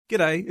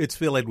G'day, it's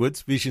Phil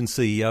Edwards, Vision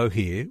CEO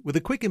here, with a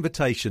quick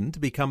invitation to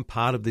become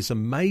part of this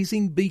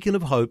amazing beacon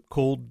of hope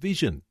called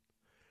Vision.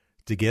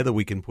 Together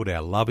we can put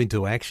our love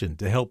into action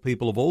to help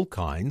people of all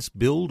kinds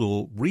build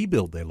or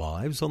rebuild their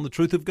lives on the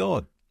truth of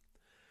God.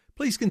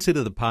 Please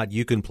consider the part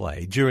you can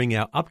play during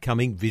our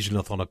upcoming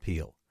Visionathon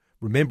appeal,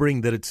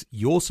 remembering that it's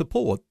your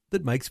support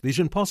that makes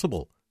Vision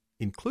possible,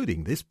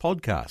 including this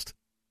podcast.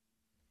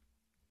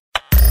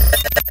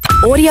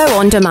 Audio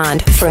on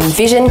demand from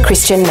Vision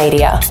Christian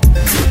Media.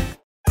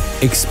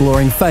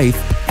 Exploring faith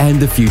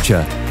and the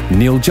future.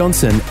 Neil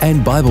Johnson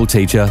and Bible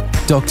teacher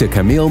Dr.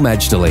 Kameel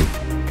Majdali.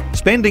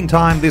 Spending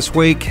time this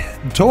week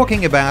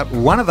talking about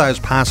one of those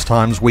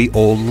pastimes we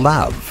all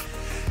love.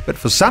 But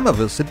for some of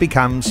us, it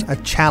becomes a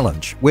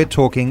challenge. We're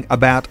talking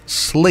about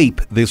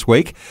sleep this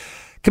week.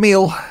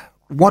 Kameel,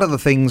 what are the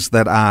things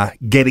that are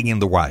getting in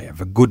the way of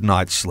a good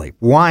night's sleep?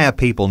 Why are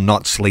people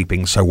not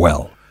sleeping so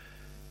well?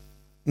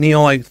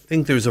 Neil, I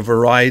think there's a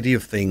variety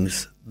of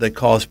things that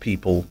cause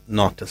people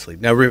not to sleep.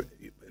 Now,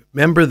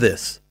 remember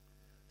this.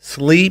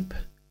 Sleep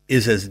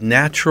is as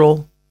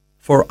natural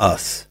for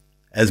us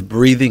as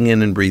breathing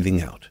in and breathing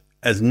out.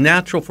 As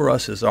natural for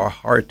us as our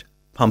heart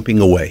pumping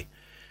away.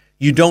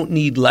 You don't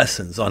need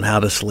lessons on how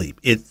to sleep.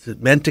 It's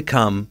meant to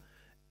come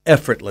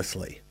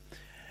effortlessly.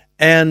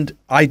 And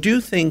I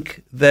do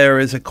think there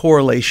is a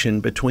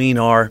correlation between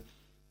our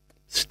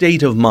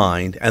state of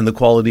mind and the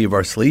quality of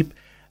our sleep,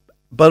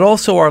 but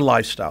also our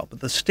lifestyle,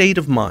 but the state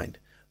of mind.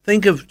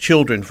 Think of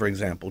children, for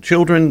example.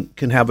 Children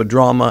can have a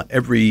drama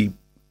every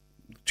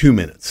 2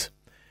 minutes.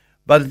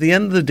 But at the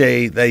end of the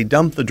day, they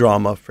dump the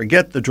drama,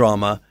 forget the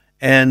drama,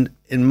 and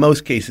in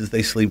most cases,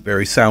 they sleep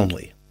very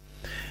soundly.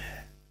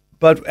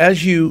 But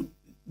as you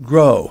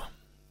grow,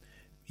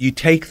 you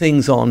take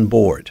things on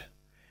board.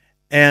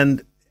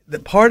 And the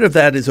part of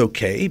that is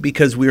okay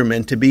because we are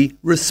meant to be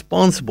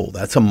responsible.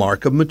 That's a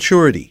mark of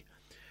maturity.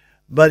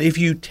 But if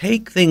you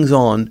take things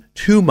on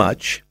too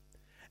much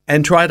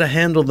and try to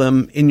handle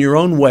them in your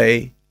own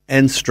way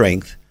and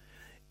strength,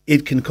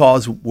 it can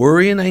cause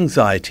worry and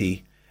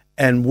anxiety.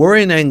 And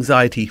worry and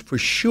anxiety for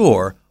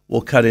sure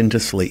will cut into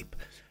sleep.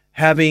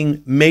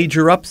 Having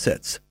major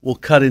upsets will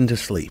cut into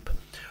sleep.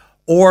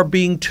 Or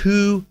being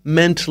too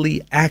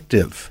mentally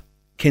active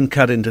can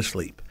cut into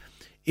sleep.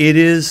 It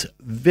is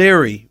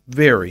very,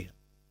 very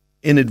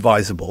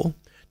inadvisable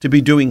to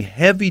be doing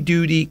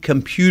heavy-duty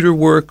computer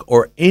work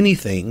or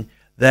anything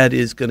that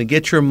is going to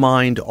get your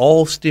mind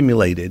all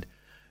stimulated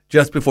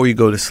just before you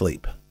go to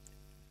sleep.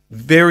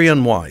 Very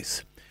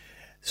unwise.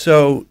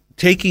 So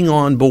taking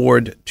on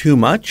board too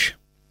much,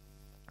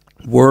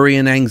 worry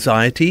and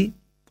anxiety,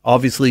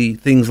 obviously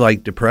things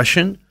like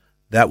depression,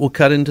 that will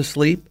cut into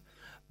sleep,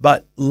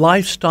 but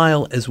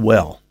lifestyle as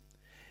well.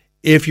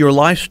 If your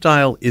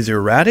lifestyle is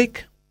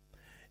erratic,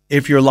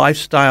 if your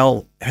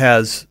lifestyle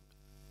has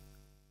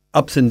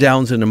ups and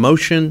downs in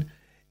emotion,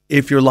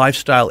 if your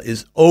lifestyle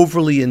is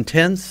overly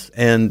intense,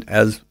 and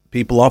as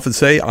people often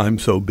say, I'm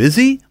so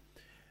busy,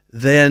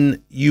 then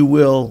you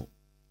will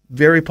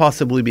very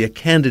possibly be a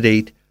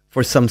candidate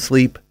for some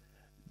sleep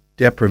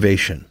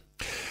deprivation.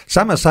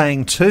 Some are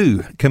saying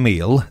too,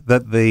 Kameel,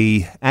 that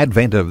the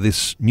advent of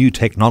this new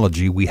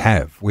technology we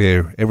have,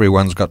 where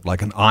everyone's got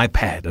like an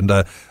iPad and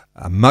a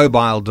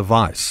mobile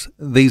device,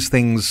 these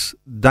things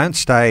don't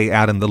stay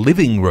out in the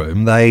living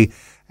room, they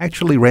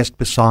actually rest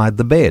beside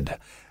the bed.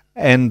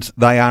 And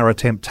they are a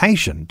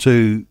temptation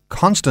to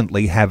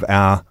constantly have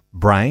our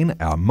brain,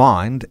 our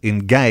mind,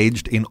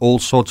 engaged in all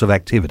sorts of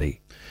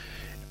activity.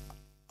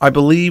 I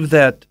believe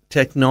that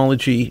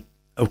technology,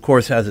 of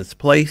course, has its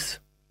place,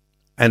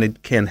 and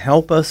it can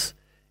help us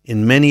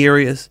in many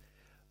areas,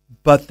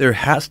 but there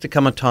has to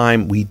come a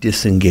time we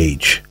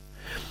disengage.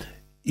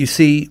 You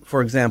see,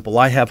 for example,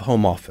 I have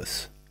home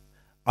office.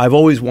 I've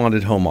always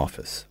wanted home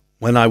office.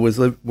 When I was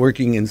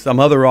working in some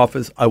other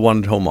office, I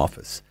wanted home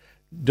office.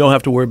 Don't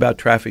have to worry about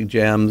traffic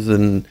jams,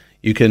 and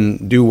you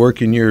can do work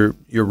in your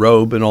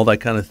robe and all that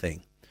kind of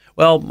thing.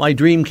 Well, my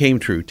dream came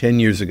true 10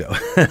 years ago.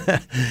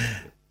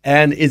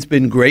 And it's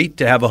been great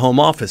to have a home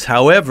office.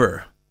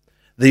 However,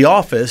 the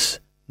office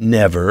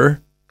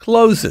never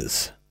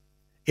closes.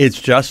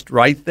 It's just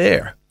right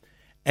there.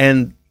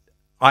 And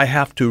I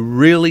have to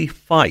really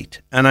fight,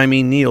 and I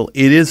mean, Neil,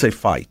 it is a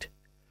fight,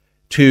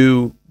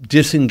 to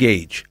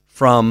disengage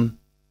from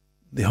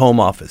the home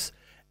office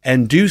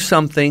and do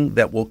something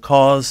that will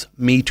cause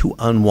me to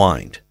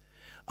unwind.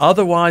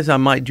 Otherwise, I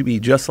might be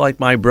just like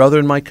my brother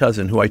and my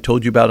cousin, who I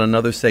told you about in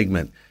another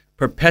segment,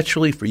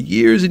 perpetually for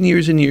years and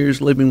years and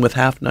years living with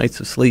half nights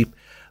of sleep.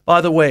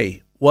 By the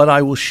way, what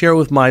I will share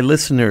with my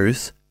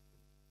listeners,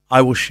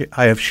 I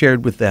have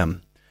shared with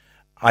them.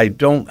 I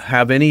don't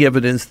have any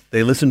evidence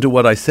they listened to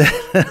what I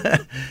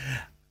said.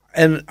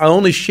 And I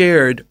only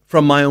shared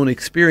from my own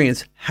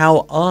experience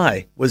how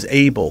I was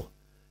able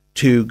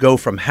to go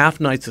from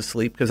half nights of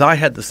sleep, because I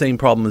had the same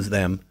problem as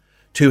them,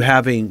 to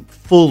having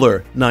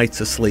fuller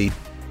nights of sleep,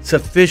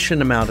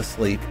 sufficient amount of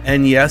sleep.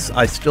 And yes,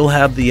 I still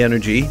have the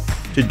energy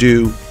to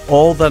do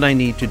all that I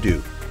need to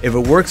do. If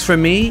it works for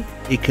me,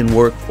 it can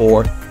work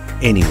for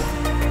anyone.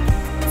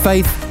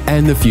 Faith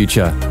and the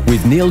Future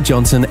with Neil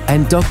Johnson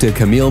and Dr.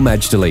 Camille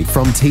Majdali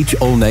from Teach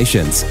All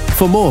Nations.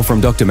 For more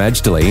from Dr.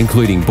 Majdali,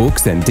 including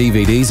books and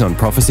DVDs on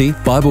prophecy,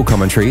 Bible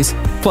commentaries,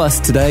 plus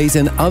today's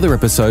and other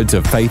episodes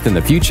of Faith in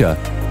the Future,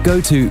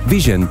 go to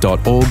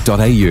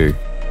vision.org.au.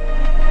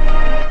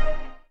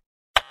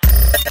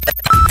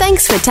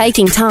 Thanks for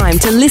taking time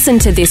to listen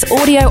to this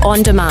audio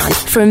on demand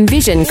from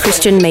Vision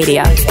Christian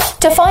Media.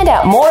 To find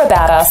out more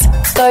about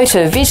us, go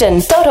to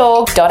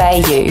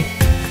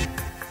vision.org.au.